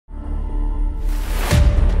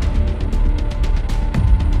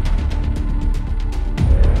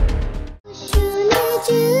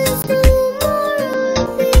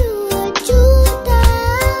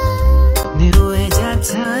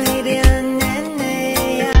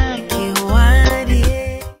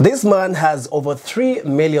This man has over 3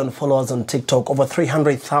 million followers on TikTok, over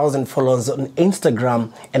 300,000 followers on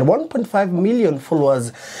Instagram, and 1.5 million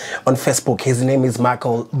followers on Facebook. His name is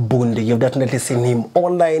Michael Bundi. You've definitely seen him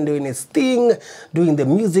online doing his thing, doing the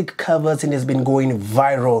music covers, and he's been going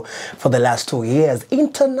viral for the last 2 years.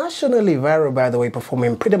 Internationally viral, by the way,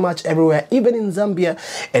 performing pretty much everywhere, even in Zambia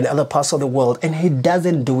and other parts of the world. And he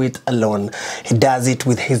doesn't do it alone. He does it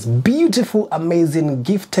with his beautiful, amazing,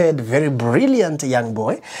 gifted, very brilliant young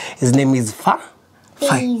boy. His name is Fayez.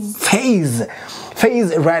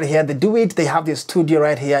 Fayez right here. They do it. They have their studio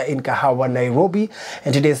right here in Kahawa, Nairobi.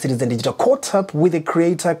 And today's Citizen Digital caught up with the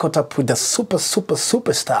creator, caught up with the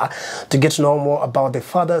superstar to get to know more about the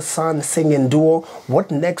father-son singing duo, what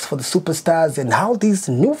next for the superstars, and how this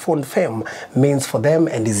newfound fame means for them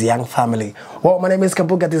and his young family. Well, my name is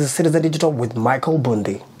Kabuga. This is Citizen Digital with Michael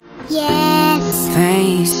Bundi. Yes,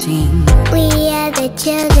 facing. We are the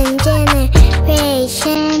chosen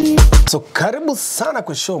generation. So, karibu sana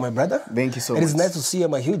kwa show, my brother. Thank you so much. It is nice to see you.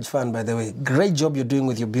 I'm a huge fan, by the way. Great job you're doing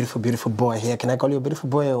with your beautiful boy here. Can I call you a beautiful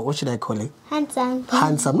boy, or what should I call you? Handsome.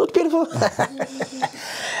 Handsome, not beautiful.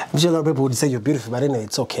 I'm sure a lot of people would say you're beautiful, but anyway,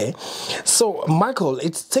 it's okay. So, Michael,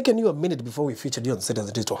 it's taken you a minute before we featured you on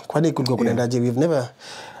Citizen Digital. Kwani could go We've never,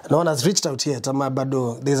 no one has reached out yet.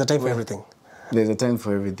 There's a time for everything. There's a time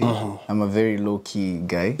for everything. I'm a very low-key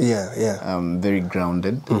guy. Yeah. I'm very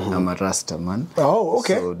grounded. I'm a Rasta man. Oh,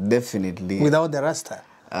 okay. So definitely. Without the Rasta?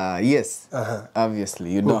 Yes.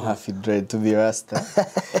 Obviously, you don't have to dread to be Rasta.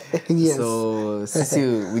 Yes. So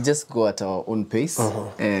we just go at our own pace,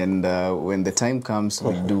 and when the time comes,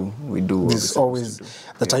 we do. There's always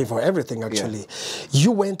the time for everything. Actually,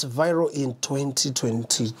 you went viral in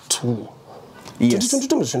 2022. Yes.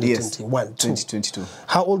 2022 or 2021? Yes. 2022.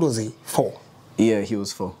 How old was he? 4. Yeah, he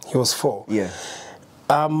was 4. He was 4. Yeah.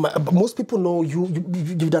 Most people know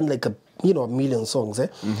you've done like a million songs, eh?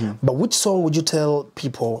 But which song would you tell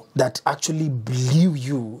people that actually blew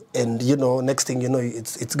you, and next thing you know,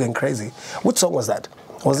 it's going crazy? Which song was that?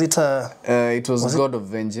 Was it? It was God of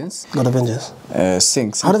Vengeance. God of Vengeance.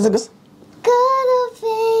 Sing. How does it go? God of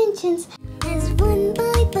vengeance has won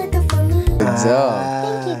by battle for me. Good job.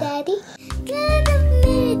 Thank you, Daddy. God of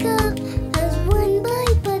miracle has won by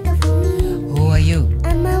battle for me. Who are you?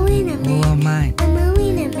 I'm a winner man. Who am I? I'm a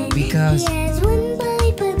winner man. Because he has won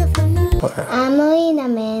by battle for me. I'm a winner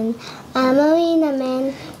man. I'm a winner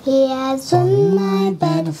man. He has won my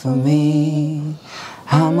battle for me.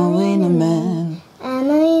 I'm a winner man. I'm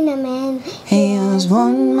a winner man. He has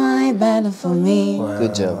won my battle for me. Wow,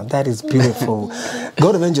 good job. That is beautiful.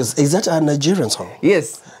 God of Vengeance, is that a Nigerian song?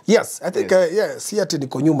 Yes. Yes, I think, yes. I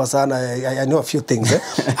know a few things.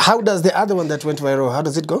 How does the other one that went viral, how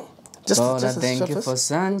does it go? Thank you for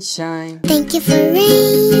sunshine. Thank you for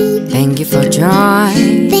rain. Thank you for joy.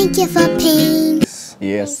 Thank you for pain.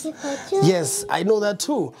 Yes. Thank you for joy. Yes, I know that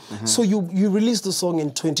too. So you released the song in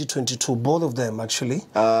 2022, both of them actually.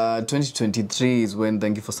 2023 is when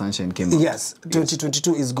Thank You for Sunshine came out. Yes,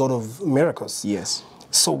 2022 is God of Miracles. Yes.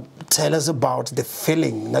 So tell us about the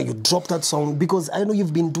feeling. Now you dropped that song, because I know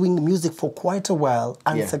you've been doing music for quite a while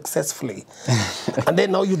unsuccessfully. And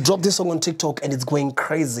then now you drop this song on TikTok and it's going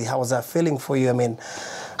crazy. How was that feeling for you? I mean,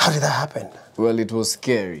 how did that happen? Well, it was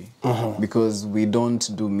scary because we don't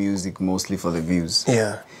do music mostly for the views.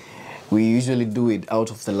 Yeah. We usually do it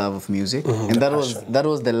out of the love of music, and that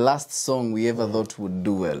was the last song we ever thought would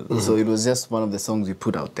do well. So it was just one of the songs we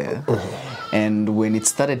put out there. And when it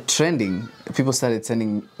started trending, people started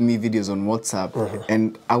sending me videos on WhatsApp,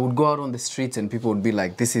 and I would go out on the streets and people would be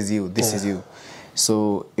like, "This is you, this is you."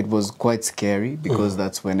 So it was quite scary because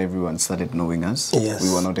that's when everyone started knowing us. Yes. We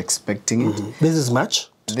were not expecting it. This is March?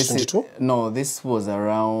 This was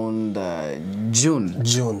around June.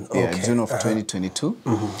 June, okay. Yeah, June of 2022.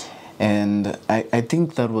 And I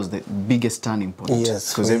think that was the biggest turning point. Yes,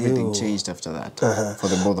 because everything changed after that for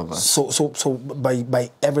the both of us. So by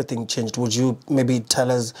everything changed, would you maybe tell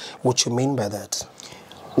us what you mean by that?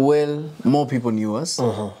 Well, more people knew us.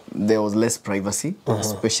 There was less privacy,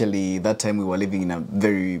 especially that time we were living in a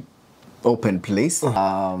very open place.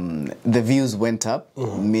 The views went up,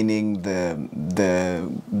 meaning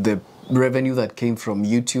the revenue that came from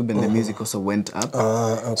YouTube and the music also went up.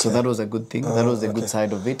 Okay. So that was a good thing. That was a good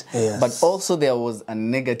side of it. Yes. But also there was a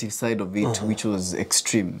negative side of it, which was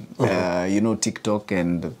extreme. TikTok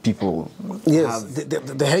and people. Yes,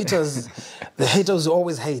 the haters, the haters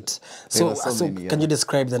always hate. So many, can you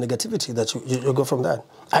describe the negativity that you go from that?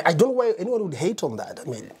 I don't know why anyone would hate on that. I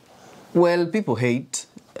mean, well, people hate.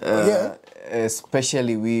 Yeah.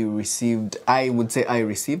 Especially I would say I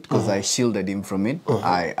received because I shielded him from it.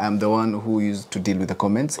 I am the one who used to deal with the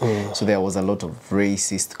comments. So there was a lot of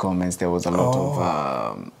racist comments. There was a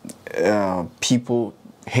lot of people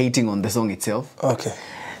hating on the song itself. Okay.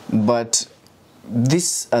 But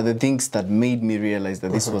these are the things that made me realize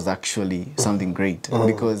that this was actually something great.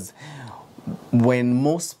 Because when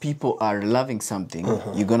most people are loving something,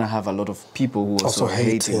 you're going to have a lot of people who are also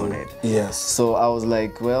hating on it. Yes. So I was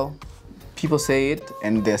like, well, people say it,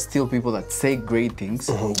 and there are still people that say great things.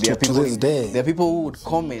 There are people to this day. There are people who would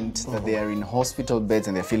comment that they are in hospital beds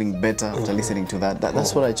and they're feeling better after listening to that.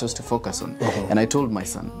 That's what I chose to focus on. And I told my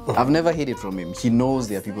son, I've never hid it from him. He knows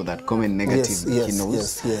there are people that comment negatively. Yes, he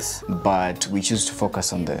knows. yes. But we choose to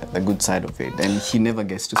focus on the good side of it, and he never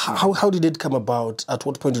gets to see. How did it come about? At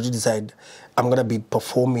what point did you decide, I'm going to be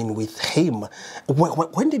performing with him?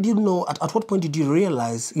 When did you know, at what point did you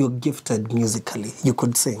realize you're gifted musically? You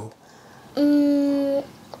could sing?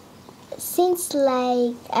 Since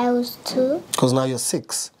like I was 2. Because now you're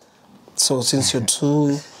 6. So since you're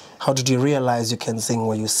 2, how did you realize you can sing?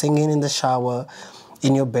 Were you singing in the shower,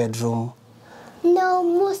 in your bedroom? No,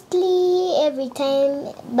 mostly every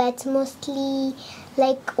time, but mostly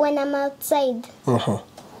like when I'm outside.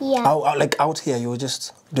 Yeah. Like out here, you were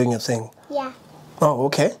just doing your thing? Yeah. Oh,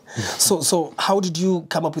 okay. So how did you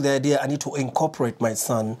come up with the idea, I need to incorporate my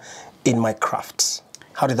son in my crafts?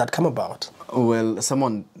 How did that come about? Well,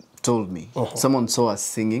 someone told me. Someone saw us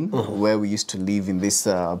singing where we used to live in this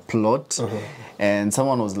plot. And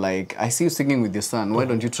someone was like, I see you singing with your son. Why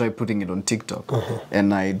don't you try putting it on TikTok?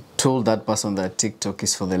 And I told that person that TikTok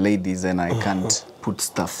is for the ladies and I can't put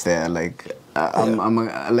stuff there. Like, I'm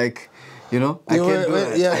like, you know, I can't do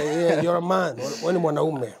it. Yeah, you're a man.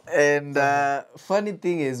 And funny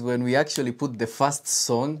thing is, when we actually put the first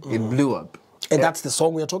song, it blew up. And that's the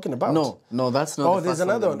song we are talking about? No, that's not the first there's song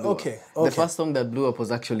another that one. blew Okay. up. The first song that blew up was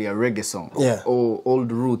actually a reggae song. Yeah. Or old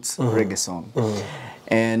roots reggae song.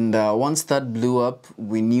 And once that blew up,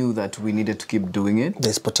 we knew that we needed to keep doing it.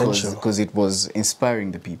 There's potential. Because it was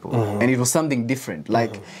inspiring the people. And it was something different.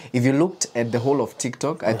 Like, if you looked at the whole of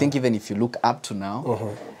TikTok, I think even if you look up to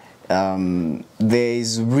now, there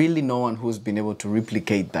is really no one who's been able to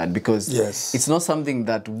replicate that, because it's not something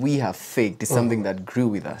that we have faked, it's something that grew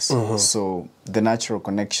with us. So the natural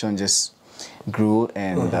connection just grew,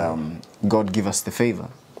 and God gave us the favor.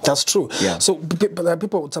 That's true. Yeah. So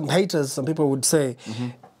people, some haters, some people would say,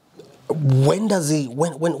 when does he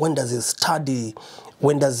study?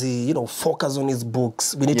 When does he, focus on his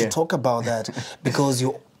books? We need to talk about that, because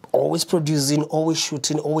you're always producing, always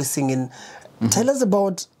shooting, always singing. Tell us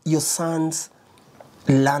about your son's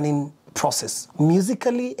learning process,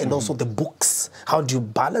 musically and also the books. How do you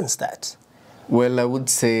balance that? Well, I would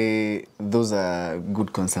say those are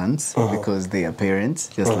good concerns, because they are parents,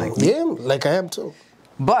 just like me. Yeah, like I am too.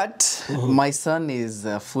 But my son is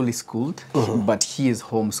fully schooled, but he is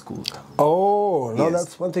homeschooled. Oh, no, Yes.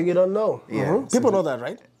 that's one thing you don't know. Yeah. People know that,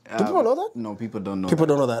 right? Do people know that? No, people don't know. People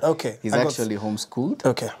don't know that. Okay. He's actually homeschooled.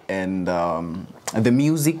 Okay. And the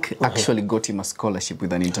music actually got him a scholarship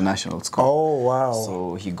with an international school. Oh, wow.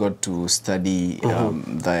 So he got to study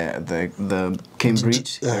the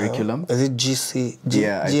Cambridge curriculum. Is it GC?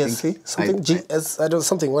 Yeah, I GSC? think Something? GS? I don't know,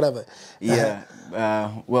 something, whatever. Yeah.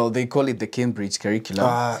 Well, they call it the Cambridge curriculum.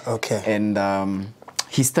 Okay. And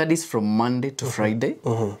he studies from Monday to Friday.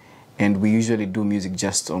 And we usually do music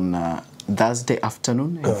just on Thursday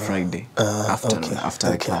afternoon and Friday afternoon after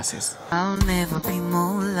the classes. I'll never be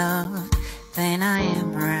more loved than I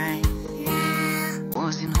am right.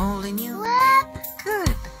 Wasn't holding you up.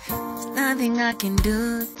 Good. There's nothing I can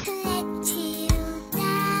do.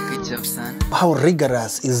 Good job, son. How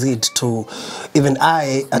rigorous is it to, even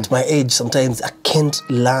I, at my age, sometimes I can't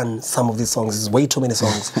learn some of these songs. There's way too many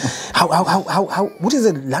songs. What is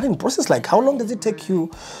the learning process like? How long does it take you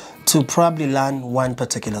to probably learn one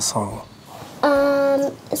particular song?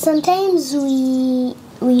 Sometimes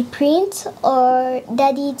we print, or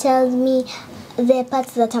Daddy tells me the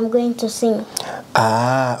parts that I'm going to sing.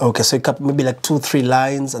 Okay. So you cut maybe like 2-3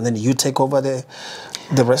 lines, and then you take over the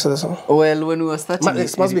rest of the song? Well, when we were starting...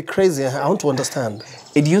 It must be crazy. I want to understand.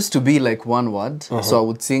 It used to be like one word, so I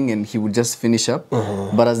would sing and he would just finish up.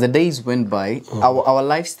 But as the days went by, our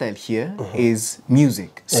lifestyle here is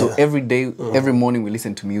music. So every day, every morning we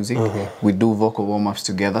listen to music. We do vocal warm-ups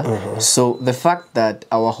together. So the fact that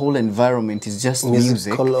our whole environment is just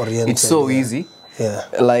music, it's so easy. Yeah.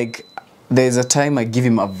 Like, there's a time I give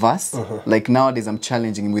him a verse. Like nowadays I'm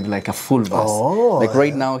challenging him with like a full verse. Like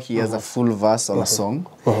right now he has a full verse on a song,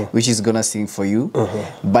 which he's gonna sing for you.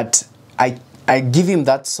 But I give him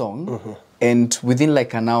that song and within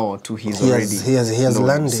like an hour or two, he has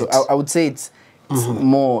landed. So I would say it's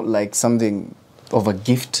more like something of a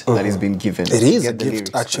gift that has been given. It is a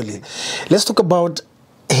gift, actually. Let's talk about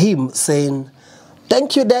him saying,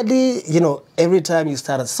 "Thank you, Daddy." You know, every time you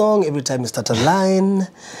start a song, every time you start a line.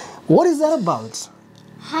 What is that about?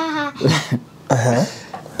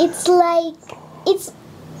 It's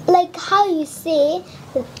like how you say,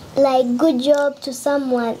 like, good job to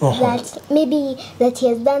someone that maybe that he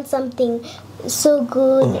has done something so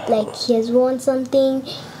good, like he has won something.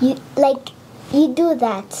 You do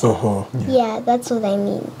that. Yeah, that's what I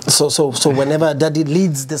mean. So whenever Daddy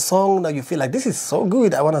leads the song, now you feel like this is so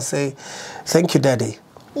good, I want to say, thank you, Daddy.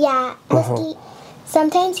 Yeah, mostly.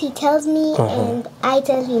 Sometimes he tells me and I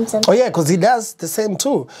tell him something. Oh yeah, because he does the same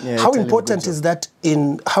too. Yeah, how important is that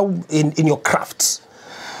in your craft?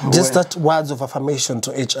 Just that words of affirmation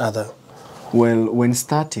to each other. Well, when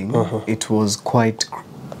starting, it was quite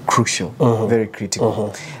crucial, very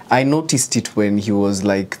critical. I noticed it when he was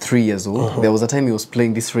like 3 years old. There was a time he was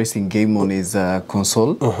playing this racing game on his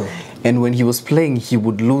console, and when he was playing, he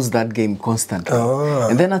would lose that game constantly.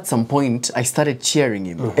 And then at some point, I started cheering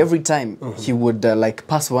him. Every time he would like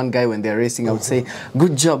pass one guy when they're racing, I would say,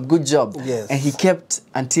 "Good job, good job." Yes. And he kept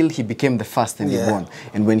until he became the first and he won.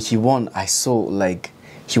 And when he won, I saw like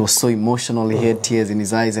he was so emotional. He had tears in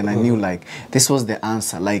his eyes, and I knew like this was the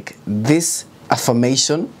answer. Like this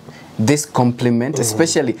affirmation, this compliment,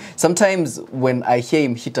 especially sometimes when I hear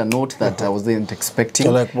him hit a note that I wasn't expecting,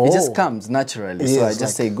 like, it just comes naturally. So I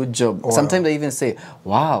just say, "Good job." Wow. Sometimes I even say,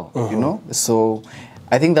 "Wow," you know. So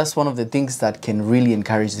I think that's one of the things that can really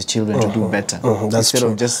encourage the children to do better. That's instead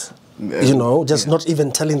true. of just you know, just not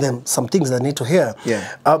even telling them some things they need to hear.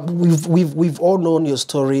 Yeah. We've all known your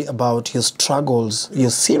story about your struggles, your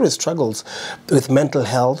serious struggles with mental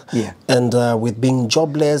health, and with being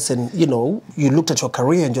jobless, and you know, you looked at your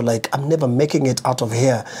career and you're like, I'm never making it out of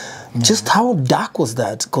here. Just how dark was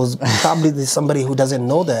that? Because probably there's somebody who doesn't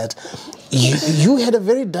know that. You have a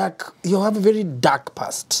very dark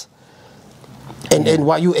past. And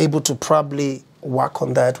were you able to probably work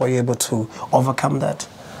on that? Were you able to overcome that?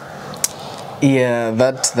 Yeah,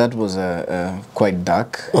 that was quite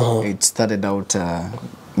dark. It started out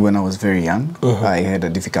when I was very young. I had a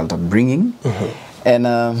difficult upbringing and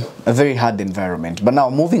a very hard environment. But now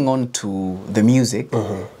moving on to the music,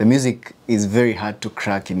 the music is very hard to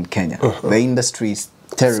crack in Kenya. The industry is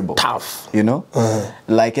terrible. It's tough. You know?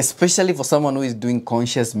 Like, especially for someone who is doing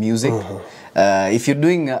conscious music. If you're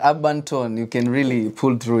doing urban tone, you can really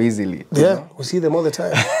pull through easily. Yeah, we see them all the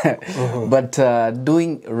time. But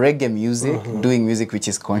doing reggae music, doing music which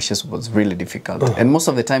is conscious was really difficult. And most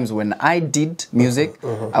of the times when I did music,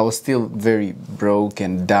 I was still very broke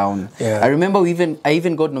and down. I remember I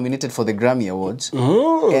even got nominated for the Grammy Awards.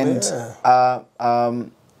 And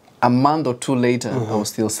a month or two later, I was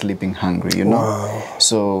still sleeping hungry, you know. Wow.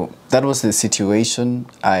 So that was the situation.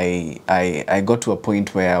 I got to a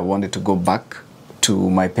point where I wanted to go back to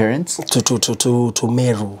my parents. To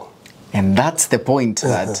Meru. And that's the point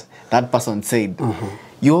that that person said,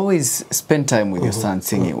 you always spend time with your son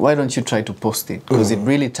singing. Why don't you try to post it? Because it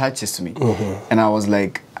really touches me. And I was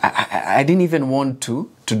like, I didn't even want to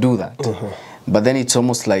do that. But then it's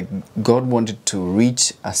almost like God wanted to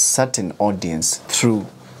reach a certain audience through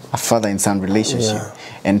a father and son relationship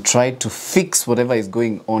and try to fix whatever is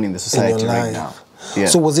going on in the society right now. Yeah.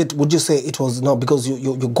 So would you say it was, no, because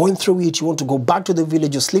you're going through it, you want to go back to the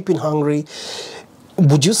village, you're sleeping hungry.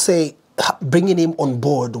 Would you say bringing him on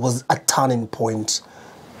board was a turning point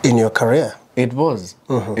in your career? It was.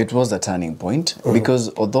 It was a turning point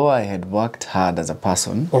because although I had worked hard as a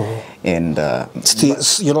person and... Still,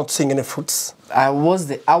 you're not seeing any fruits? I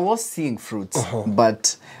was seeing fruits,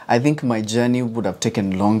 but I think my journey would have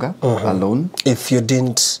taken longer alone. If you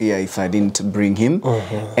didn't... Yeah, if I didn't bring him.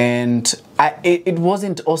 And it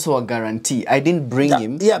wasn't also a guarantee. I didn't bring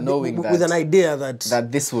him knowing that... With an idea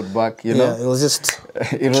that this would work, you know? Yeah, it was just...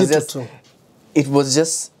 It was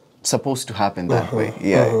just supposed to happen that way.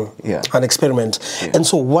 Yeah. An experiment. And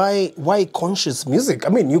so why conscious music? I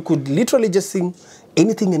mean, you could literally just sing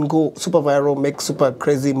anything and go super viral, make super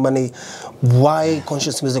crazy money. Why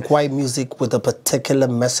conscious music? Why music with a particular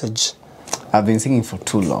message? I've been singing for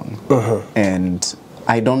too long. And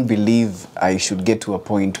I don't believe I should get to a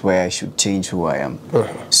point where I should change who I am.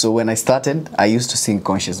 So when I started, I used to sing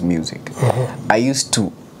conscious music. I used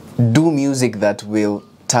to do music that will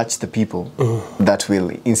touch the people, that will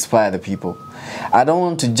inspire the people. I don't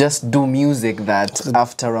want to just do music that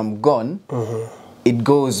after I'm gone, it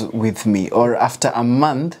goes with me, or after a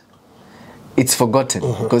month, it's forgotten,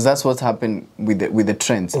 because that's what's happened with the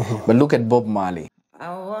trends. But look at Bob Marley.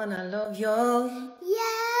 I wanna love you. Yeah.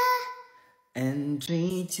 and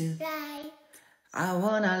treat you. Right. I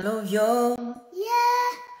wanna love you.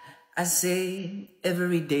 Yeah. I say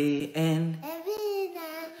every day, and Every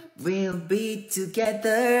night we'll be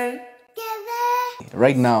together. together.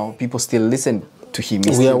 Right now, people still listen to him.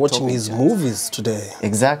 He's We are still watching topping his charts. movies today.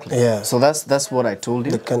 Exactly. Yeah. So that's what I told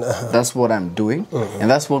him. That's what I'm doing, and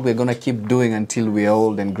that's what we're gonna keep doing until we are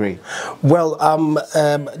old and grey. Well,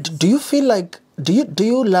 do you feel like do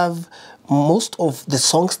you love most of the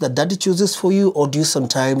songs that Daddy chooses for you, or do you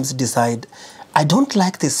sometimes decide, I don't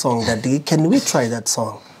like this song, Daddy, can we try that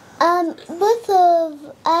song? Both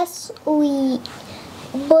of us, we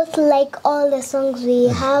both like all the songs we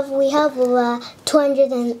have. We have over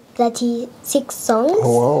 236 songs.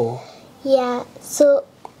 Whoa. Yeah, so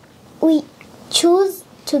we choose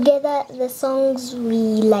together the songs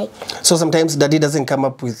we like. So sometimes Daddy doesn't come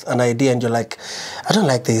up with an idea and you're like, I don't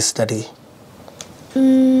like this, Daddy.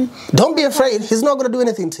 Don't be afraid. He's not going to do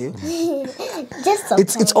anything to you. Just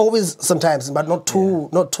sometimes. It's always sometimes, but not too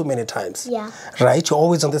many times. Yeah. Right? You're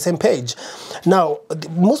always on the same page. Now,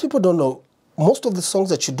 most people don't know, most of the songs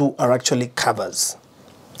that you do are actually covers.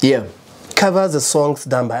 Yeah. Covers the songs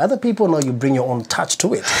done by other people. Now you bring your own touch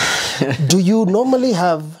to it. Do you normally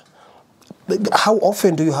have, how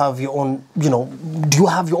often do you have your own, do you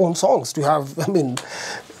have your own songs? Do you have,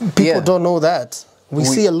 people don't know that. We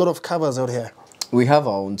see a lot of covers out here. We have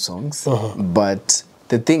our own songs, but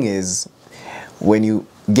the thing is, when you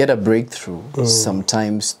get a breakthrough,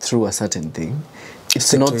 sometimes through a certain thing, it's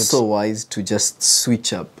Stick to not it. so wise to just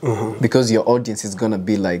switch up because your audience is gonna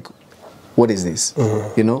be like, what is this?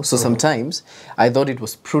 So sometimes I thought it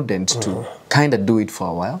was prudent to kind of do it for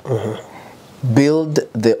a while, build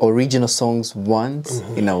the original songs once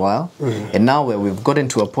in a while, and now where we've gotten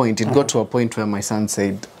to a point, it got to a point where my son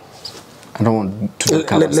said, I don't want to do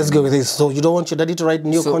covers. Let's go with this. So you don't want your daddy to write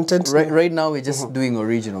new content? Right now we're just doing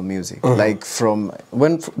original music. Like from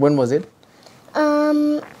when was it?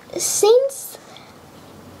 Since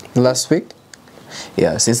Last week?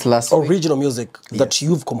 Yeah, since last week. Original music that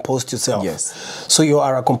you've composed yourself. Yes. So you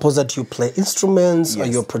are a composer. Do you play instruments? Are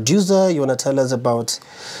Yes. you a producer? You want to tell us about,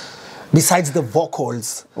 besides the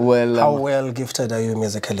vocals, Well, how well gifted are you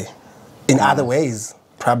musically? In other ways,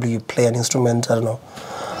 probably you play an instrument. I don't know.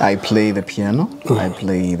 I play the piano, I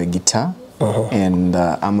play the guitar, and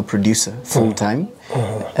I'm a producer full time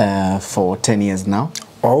for 10 years now.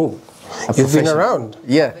 Oh, you've been around.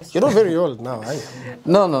 Yeah. You're not very old now, are you?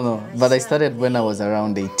 No. But I started when I was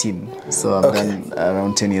around 18. So I've done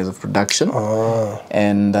around 10 years of production.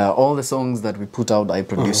 And all the songs that we put out, I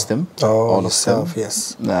produce them. All yourself, of them.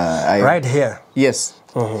 yes. Right here. Yes.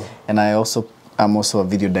 And I'm also a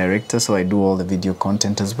video director, so I do all the video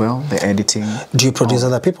content as well, the editing. Do you produce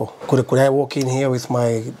other people? Could I walk in here with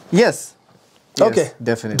my... Yes. Okay. Yes,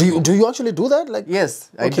 definitely. Do you actually do that? Like Yes,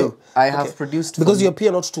 I do. I have produced... Because you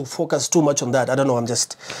appear not to focus too much on that. I don't know, I'm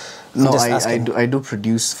just asking. I do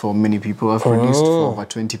produce for many people. I've produced for over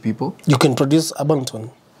 20 people. You can produce Abanton.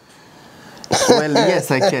 Well,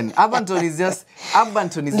 yes, I can. Abanton is just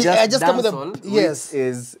dancehall, yes, which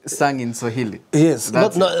is sung in Swahili. Yes,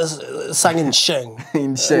 That's not sang in Sheng.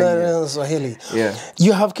 In Sheng, no, Swahili. Yeah.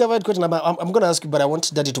 You have covered quite a number. I'm going to ask you, but I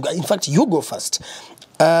want Daddy to go. In fact, you go first.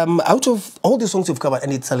 Out of all the songs you've covered,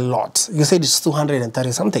 and it's a lot, you said it's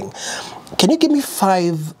 230 something. Can you give me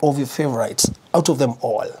 5 of your favorites out of them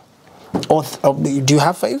all? Or do you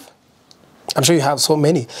have 5? I'm sure you have so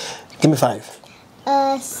many. Give me 5.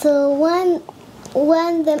 So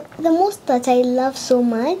the most that I love so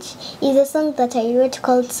much is a song that I wrote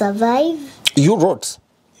called Survive. You wrote?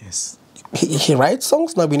 Yes. He writes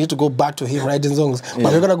songs? Now we need to go back to him writing songs.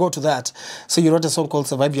 But we're going to go to that. So you wrote a song called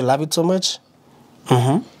Survive. You love it so much?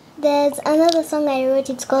 There's another song I wrote,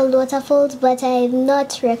 it's called Waterfalls, but I have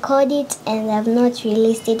not recorded it and I've not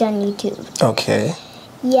released it on YouTube. Okay.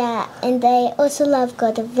 Yeah, and I also love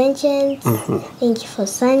God of Vengeance. Thank You for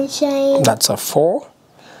Sunshine. That's a 4.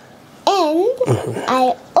 And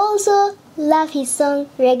I also love his song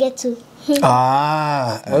Reggae too.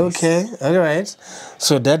 Okay. All right.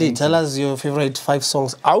 So, Daddy, tell us your favorite 5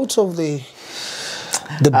 songs out of the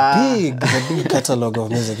big catalog of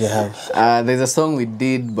music you have. There's a song we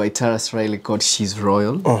did by Taras Riley called She's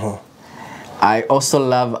Royal. I also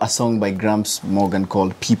love a song by Gramps Morgan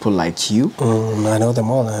called People Like You. I know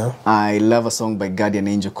them all now. I love a song by Guardian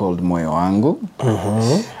Angel called Moyo Wangu.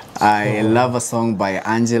 I love a song by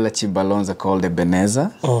Angela Chibalonza called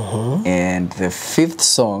Ebenezer. And the 5th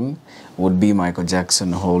song would be Michael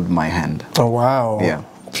Jackson, Hold My Hand. Oh, wow. Yeah.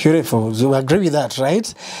 Beautiful. You agree with that,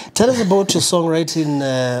 right? Tell us about your songwriting.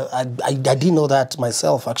 I didn't know that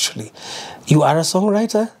myself, actually. You are a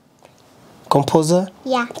songwriter? Composer?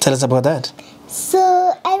 Yeah. Tell us about that. So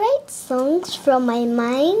I write songs from my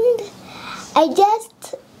mind. I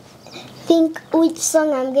just think which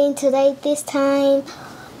song I'm going to write this time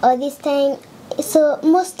or this time. So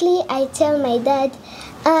mostly I tell my dad,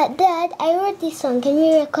 Dad, I wrote this song. Can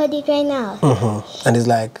we record it right now? And he's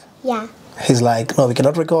like, Yeah. he's like, no, we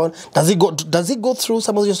cannot record. Does he go through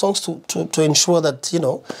some of your songs to ensure that, you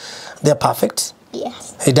know, they're perfect?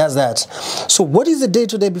 Yes. He does that. So what is the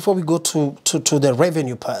day-to-day, before we go to the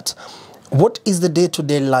revenue part, what is the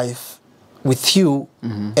day-to-day life with you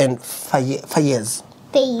and Fayez?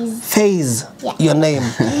 Fayez, Yeah. your name.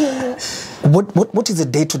 What is the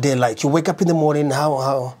day-to-day like? You wake up in the morning,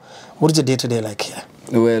 what is the day-to-day like here?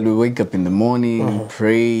 Well, we wake up in the morning,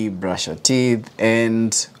 pray, brush our teeth,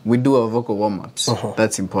 and we do our vocal warm-ups.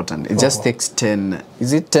 That's important. It just takes 10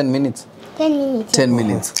 minutes? 10 minutes. 10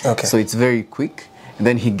 minutes. Okay. So it's very quick. And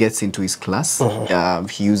then he gets into his class.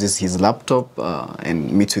 He uses his laptop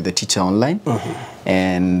and meets with the teacher online.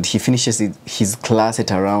 And he finishes his class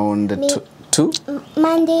at around 2.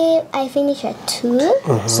 Monday I finish at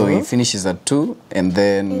 2. So he finishes at 2, and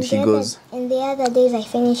then he goes. And the other days I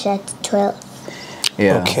finish at 12.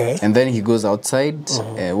 Yeah. Okay. And then he goes outside.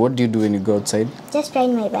 What do you do when you go outside? Just ride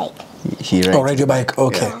my bike. He rides. Oh, ride your bike.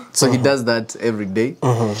 Okay. Yeah. So he does that every day.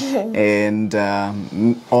 And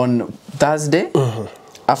on Thursday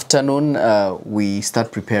afternoon, we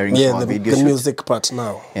start preparing for our video the shoot. music part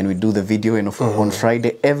now. And we do the video. And on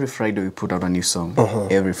Friday, every Friday we put out a new song.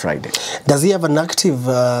 Every Friday. Does he have an active?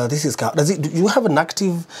 Do you have an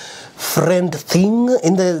active friend thing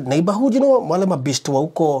in the neighborhood? You know, wale mabishti wa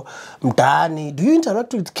huko mtaani. Do you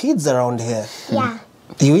interact with kids around here? Yeah.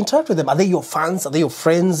 Do you interact with them? Are they your fans? Are they your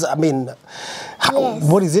friends? I mean, Yes.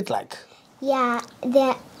 what is it like? Yeah,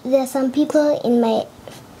 there are some people in my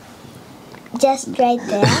just right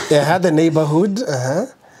there. Yeah, the neighborhood.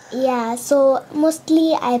 Yeah, so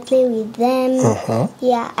mostly I play with them.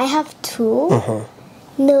 Yeah, I have 2.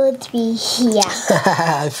 No, 3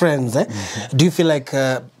 here. Friends, eh? Do you feel like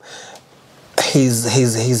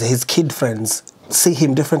his kid friends see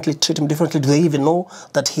him differently, treat him differently? Do they even know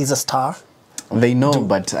that he's a star? They know,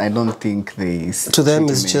 but I don't think they. To them,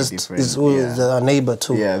 it's just a neighbor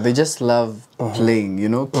too. Yeah, they just love playing. You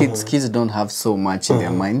know, kids don't have so much in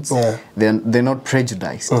their minds. Yeah. They're not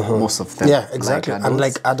prejudiced. Most of them. Yeah, exactly.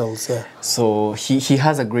 Unlike adults, yeah. So he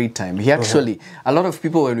has a great time. He actually, a lot of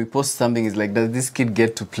people when we post something is like, does this kid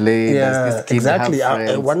get to play? Yeah, does this kid exactly. have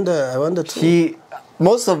friends? I wonder too.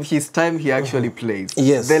 Most of his time he actually plays.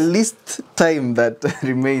 Yes. The least time that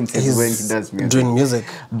remains is when he does music. Doing music.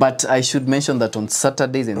 But I should mention that on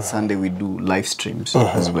Saturdays and Sunday we do live streams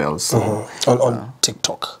as well. So on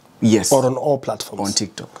TikTok. Yes. Or on all platforms. On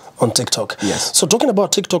TikTok. On TikTok. Yes. So talking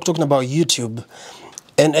about TikTok, talking about YouTube,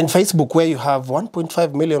 and Facebook, where you have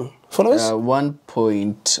 1.5 million followers.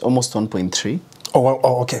 Almost 1.3.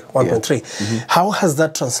 Okay, 1.3. How has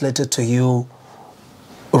that translated to you?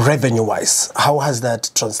 Revenue-wise, how has that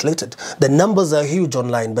translated? The numbers are huge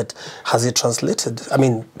online, but has it translated? I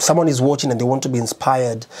mean, someone is watching and they want to be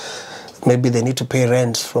inspired. Maybe they need to pay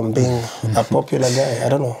rent from being a popular guy. I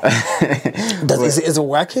don't know. Is it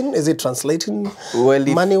working? Is it translating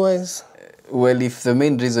money-wise? Well, if the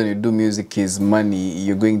main reason you do music is money,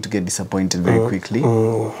 you're going to get disappointed very quickly.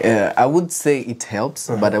 I would say it helps,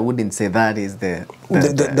 but I wouldn't say that is the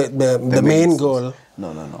main goal.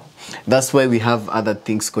 No. That's why we have other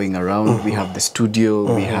things going around. We have the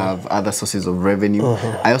studio, we have other sources of revenue.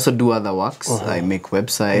 I also do other works. I make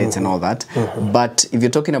websites and all that. But if you're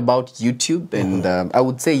talking about YouTube, and I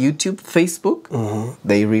would say YouTube, Facebook,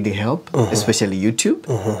 they really help, especially YouTube.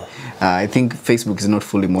 I think Facebook is not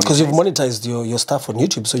fully monetized. Because you've monetized your stuff on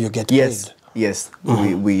YouTube, so you get paid. Yes,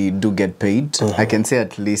 we do get paid. I can say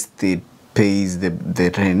at least it pays the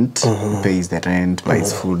rent,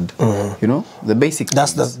 buys food, you know, the basic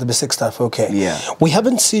That's things. the basic stuff, okay. Yeah. We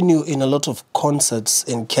haven't seen you in a lot of concerts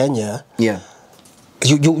in Kenya. Yeah.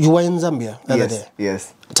 You were in Zambia the other day.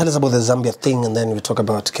 Yes. Tell us about the Zambia thing, and then we talk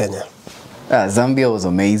about Kenya. Zambia was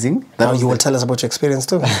amazing. You will tell us about your experience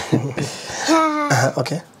too.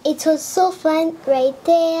 Okay. It was so fun right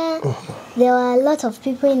there. There were a lot of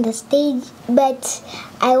people in the stage, but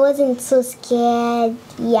I wasn't so scared.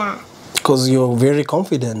 Yeah. Because you're very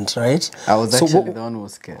confident, right? I was actually the one who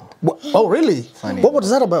was scared. Oh, really? Funny. What was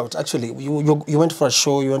that about, actually? You went for a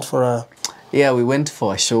show, you went for a... Yeah, we went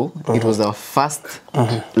for a show. It was our first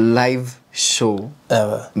live show,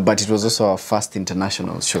 but it was also our first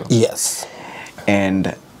international show. Yes.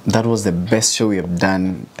 And that was the best show we have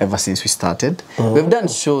done ever since we started. We've done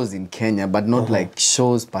shows in Kenya, but not like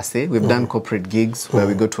shows per se. We've done corporate gigs where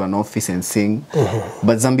we go to an office and sing.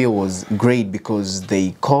 But Zambia was great because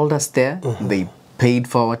they called us there. They paid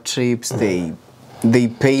for our trips. They They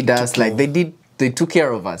paid us, like they took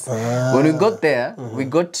care of us. When we got there, we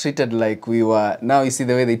got treated like we were, now you see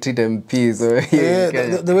the way they treat MPs. Or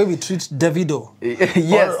the way we treat Davido.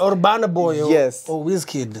 Yes. Or Burna Boy or, yes. or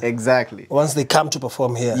Wizkid. Exactly. Once they come to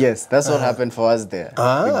perform here. Yes, that's what happened for us there. We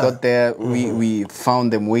got there, we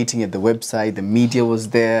found them waiting at the website, the media was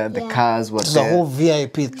there, the cars were It's there. a whole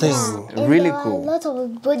VIP thing. And Really there cool. were a lot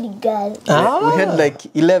of bodyguards. We had like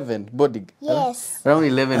 11 bodyguards. Yes. Around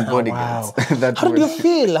 11 bodyguards. Wow. That How did you were-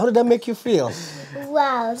 feel? How did that make you feel?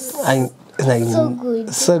 Wow. So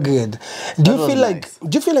good. So good. Do you was feel like nice.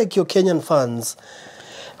 do you feel like your Kenyan fans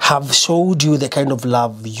have showed you the kind of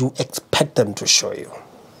love you expect them to show you?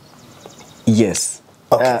 Yes.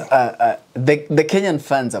 Okay. The Kenyan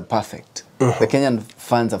fans are perfect. The Kenyan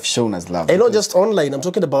fans have shown us love. And not just online, I'm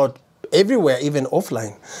talking about everywhere, even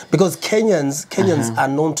offline. Because Kenyans are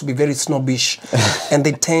known to be very snobbish and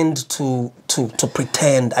they tend to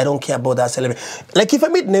pretend, I don't care about that celebrity. Like if I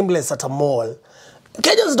meet Nameless at a mall,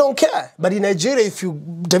 Kenyans don't care. But in Nigeria, if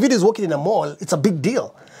David is walking in a mall, it's a big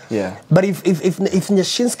deal. Yeah. But if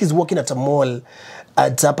Nyashinsky is walking at a mall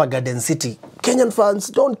at Upper Garden City, Kenyan fans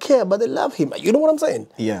don't care, but they love him. You know what I'm saying?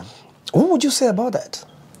 Yeah. What would you say about that?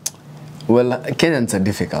 Well, Kenyans are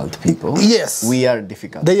difficult people. Yes. We are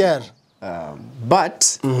difficult. They are.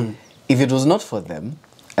 But if it was not for them,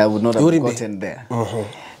 I would not have Wouldn't be. gotten there.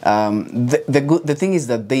 The thing is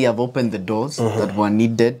that they have opened the doors that were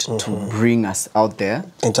needed to bring us out there.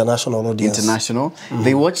 International audience. International.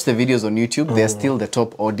 They watch the videos on YouTube. They are still the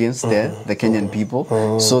top audience there, the Kenyan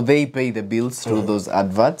people. So they pay the bills through those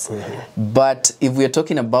adverts. But if we are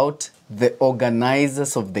talking about the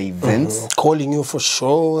organizers of the events, Calling you for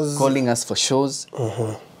shows. calling us for shows,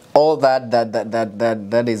 all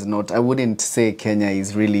that is not. I wouldn't say Kenya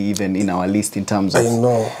is really even in our list in terms of I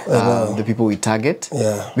know. the people we target.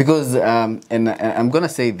 Yeah. Because and I'm gonna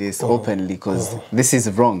say this openly because this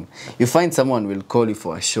is wrong. You find someone will call you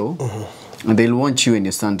for a show, and they'll want you and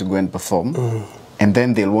your son to go and perform, and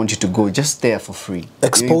then they'll want you to go just there for free.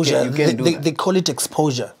 Exposure. You can do that. They call it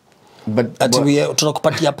exposure. But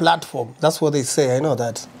Tunakupatia platform. That's what they say. I know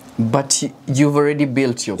that. But you've already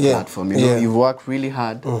built your Yeah, platform. You know, yeah. you've worked really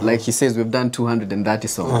hard. Like he says, we've done 230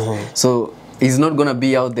 songs. So he's not gonna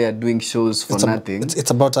be out there doing shows for nothing. It's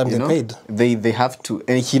about time you they know? paid. They have to,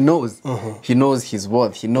 and he knows. He knows his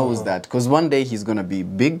worth. He knows that because one day he's gonna be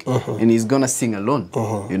big and he's gonna sing alone.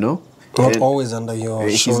 You know, Not And always under your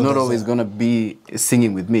he's shoulders. not always gonna be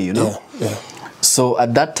singing with me. You know. Yeah. So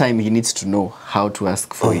at that time, he needs to know how to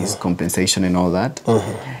ask for his compensation and all that.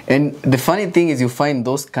 And the funny thing is, you find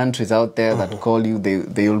those countries out there that call you,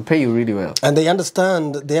 they will pay you really well. And they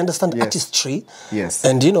understand Yes. artistry. Yes.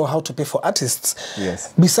 And you know how to pay for artists.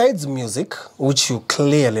 Yes. Besides music, which you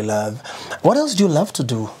clearly love, what else do you love to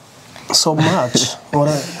do so much? What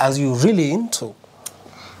are you really into?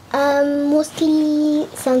 Mostly,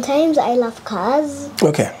 sometimes I love cars.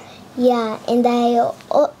 Okay. Yeah, and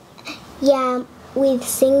with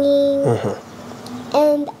singing.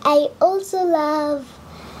 And I also love,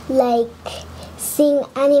 like, seeing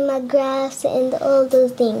animagraphs and all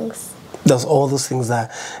those things. There's all those things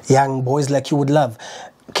that young boys like you would love.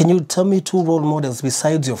 Can you tell me 2 role models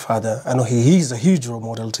besides your father? I know he's a huge role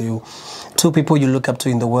model to you. 2 people you look up to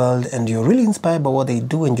in the world and you're really inspired by what they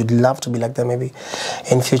do and you'd love to be like them maybe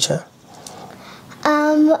in future?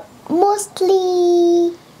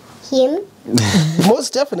 Mostly him.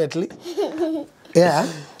 Most definitely. Yeah.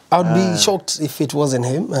 I would be shocked if it wasn't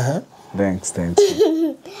him. Thanks.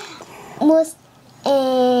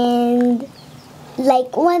 And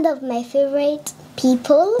like one of my favorite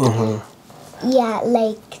people. Yeah,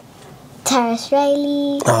 like Taras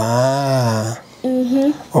Riley. Oh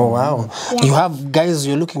wow. Yeah. You have guys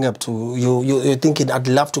you're looking up to. You're thinking I'd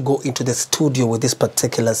love to go into the studio with this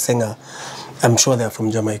particular singer. I'm sure they're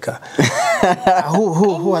from Jamaica.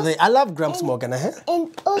 Who are they? I love Gramps Morgan.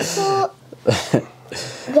 And also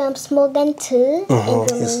Gramps Morgan too.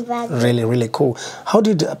 And He's Roman Wagner. really, really cool. How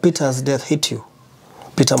did Peter's death hit you?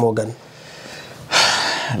 Peter Morgan.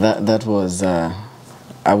 That was,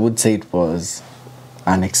 I would say it was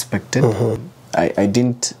unexpected. I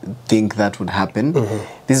didn't think that would happen.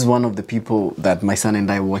 This is one of the people that my son and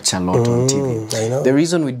I watch a lot on TV. I know. The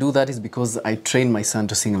reason we do that is because I train my son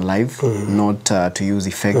to sing live, not to use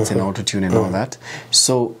effects and auto-tune and all that.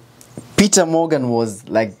 So Peter Morgan was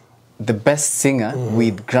like the best singer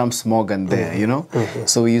with Gramps Morgan there, you know?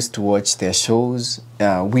 So we used to watch their shows.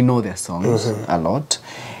 We know their songs a lot.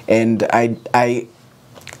 And I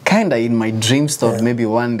kind of in my dreams thought maybe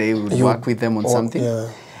one day we would work with them on something.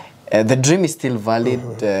 Yeah. The dream is still valid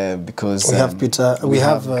because We have Peter. We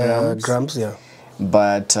have Gramps. Gramps. Yeah.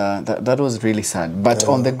 But that was really sad. But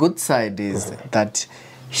on the good side is that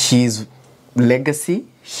his legacy,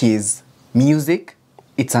 his music,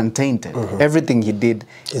 it's untainted. Everything he did,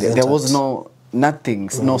 there was nothing,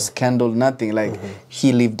 no scandal, nothing. Like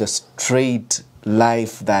he lived a straight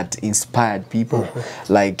life that inspired people.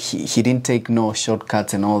 Like he didn't take no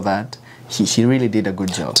shortcuts and all that. He really did a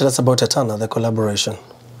good job. Tell us about Etana, the collaboration.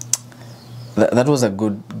 That was a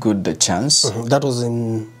good chance. That was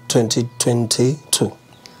in 2022.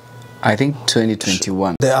 I think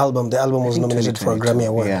 2021. The album was nominated for a Grammy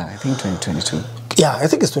Award. Yeah, I think 2022. Yeah, I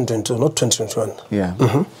think it's 2022, not 2021. Yeah.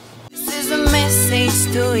 This is a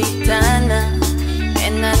message to Etana,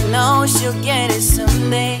 and I know she'll get it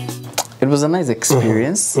someday. It was a nice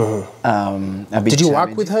experience. A bit Did you work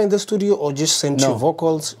challenging. with her in the studio or just sent you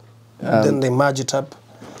vocals, then they merge it up?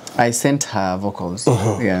 I sent her vocals,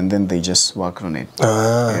 yeah, and then they just worked on it.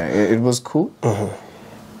 Yeah, it was cool.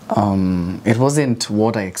 It wasn't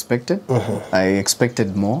what I expected. I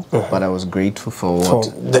expected more, but I was grateful for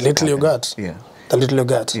what the little you got. Yeah. The little you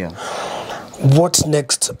got. Yeah. What's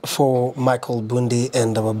next for Michael Bundi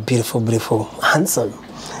and our beautiful, beautiful, handsome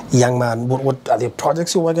young man? What are the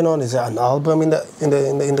projects you're working on? Is there an album in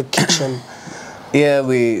the kitchen? Yeah,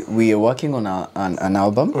 we are working on an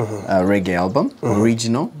album, a reggae album,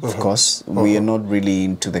 original, of course. We are not really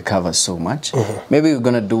into the covers so much. Maybe we're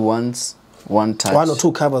gonna do one touch. One or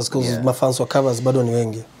two covers, because my fans were covers, bado ni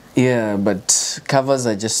wengi. Yeah, but covers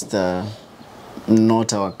are just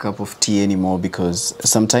not our cup of tea anymore, because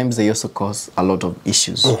sometimes they also cause a lot of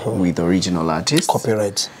issues with original artists.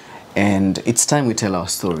 Copyright. And it's time we tell our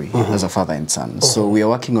story as a father and son. So we are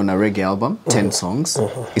working on a reggae album, 10 songs.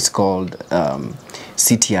 It's called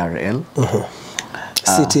CTRL.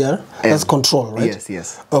 CTR? That's control, right?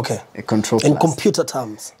 Yes. Okay. A control In plus. computer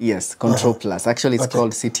terms? Yes, control plus. Actually, it's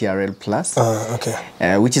called CTRL plus.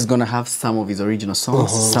 Okay. Which is going to have some of his original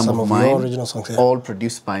songs, some of mine, your original songs, yeah. all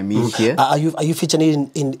produced by me here. Are you featuring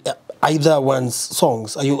in either one's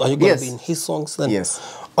songs? Are you going to be in his songs then? Yes.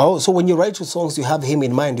 Oh, so when you write your songs, you have him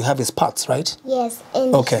in mind, you have his parts, right? Yes,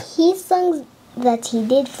 and Okay. his songs that he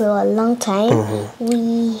did for a long time,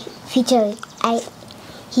 he features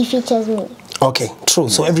me. Okay, true.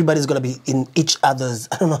 So everybody's going to be in each other's,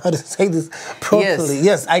 I don't know how to say this properly.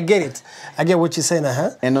 Yes, I get it. I get what you're saying,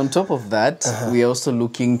 And on top of that, we are also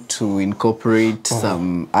looking to incorporate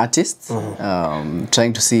some artists,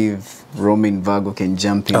 trying to see if Romain Vago can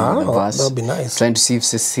jump in on the verse. That would be nice. Trying to see if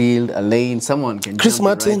Cecile, Elaine, someone can Chris jump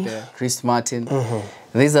Martin. in right there. Chris Martin.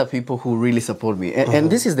 These are people who really support me.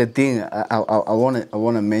 And this is the thing I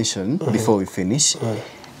wanna mention before we finish.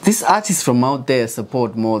 These artists from out there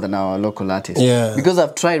support more than our local artists. Yeah. Because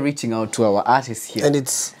I've tried reaching out to our artists here. And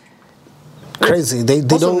it's crazy. They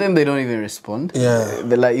Most don't... of them, they don't even respond. Yeah.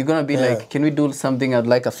 They're like, you're going to be like, can we do something? I'd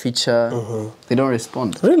like a feature. They don't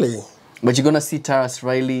respond. Really? But you're going to see Taras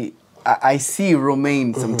Riley. I see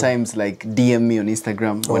Romain sometimes like DM me on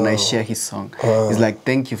Instagram when I share his song. He's like,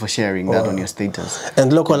 thank you for sharing that on your status.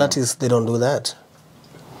 And local artists, they don't do that.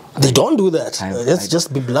 They don't do that. Let's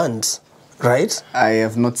just be blunt. Right? I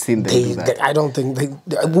have not seen them do that. I don't think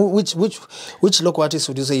which local artists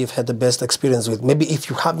would you say you've had the best experience with? Maybe if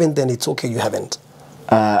you haven't, then it's okay you haven't.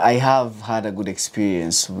 I have had a good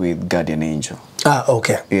experience with Guardian Angel.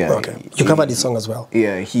 Okay. Yeah. Okay. You covered his song as well.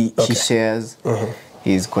 Yeah, he shares.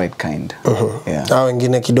 He's quite kind. Yeah.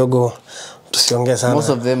 Wengine kidogo tusiongee sana. Most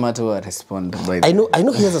of them are respond. I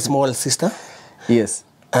know he has a small sister. Yes.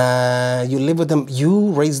 You live with them.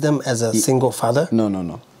 You raised them as a single father.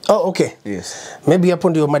 No. Oh, okay. Yes. Maybe hapo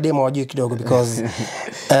ndio mademo wajui kidogo, because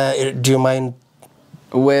do you mind?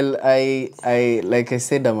 Well, I like I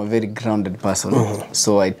said, I'm a very grounded person.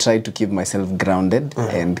 So I try to keep myself grounded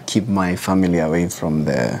and keep my family away from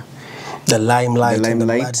the limelight and the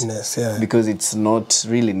madness, yeah. Because it's not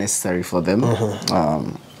really necessary for them.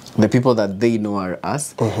 The people that they know are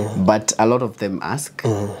us, but a lot of them ask.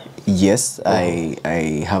 Yes,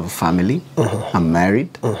 I have a family. I'm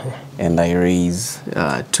married, and I raise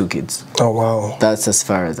 2 kids. Oh wow! That's as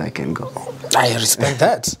far as I can go. I respect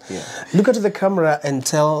that. Yeah. Look at the camera and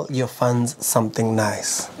tell your fans something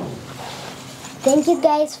nice. Thank you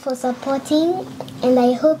guys for supporting, and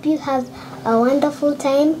I hope you have a wonderful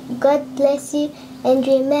time. God bless you, and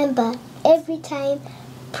remember, every time,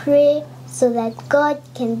 pray so that God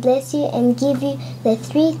can bless you and give you the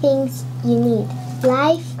 3 things you need: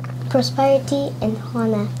 life, prosperity, and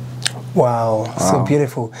honor. Wow, so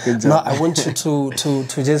beautiful. Now I want you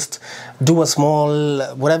to just do a small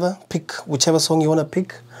whatever, pick whichever song you want to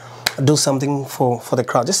pick. Do something for the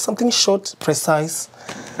crowd. Just something short, precise.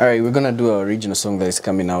 All right, we're going to do our original song that is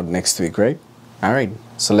coming out next week, right? All right,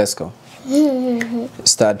 so let's go.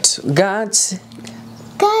 Start. God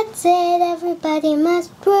said everybody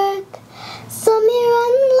must work. So me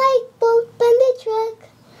run like boat on the truck.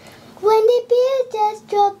 When the beer just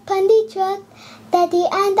drop on the truck, Daddy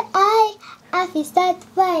and I have to start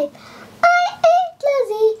vibe. I ain't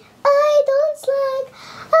lazy, I don't slack.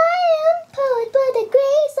 I am powered by the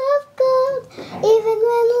grace of God. Even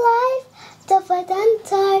when life tougher than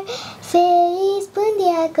tar, Fayez, Bundi,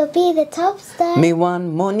 I could be the top star. Me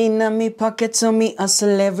want money in me pocket, so me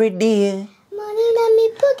hustle every day. Money in me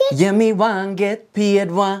pocket. Yeah, me want get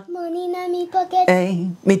paid one. Money in me pocket. Hey,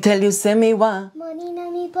 me tell you, say me want. Money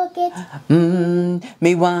in me pocket.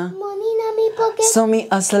 Me want. Money in me pocket. So me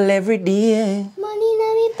hustle every day. Money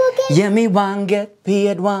in me pocket. Yeah, me want get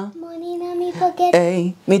paid one. Money in me pocket.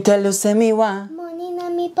 Hey, me tell you, say me want. Money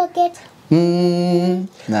in me pocket.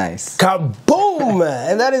 Nice. Kaboom!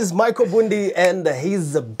 And that is Michael Bundi and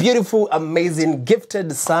his beautiful, amazing,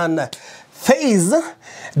 gifted son, Fayez,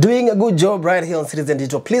 doing a good job right here on Citizen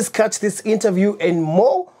Digital. Please catch this interview and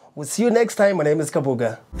more. We'll see you next time. My name is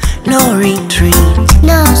Kabuga. No retreat,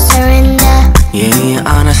 No surrender. yeah.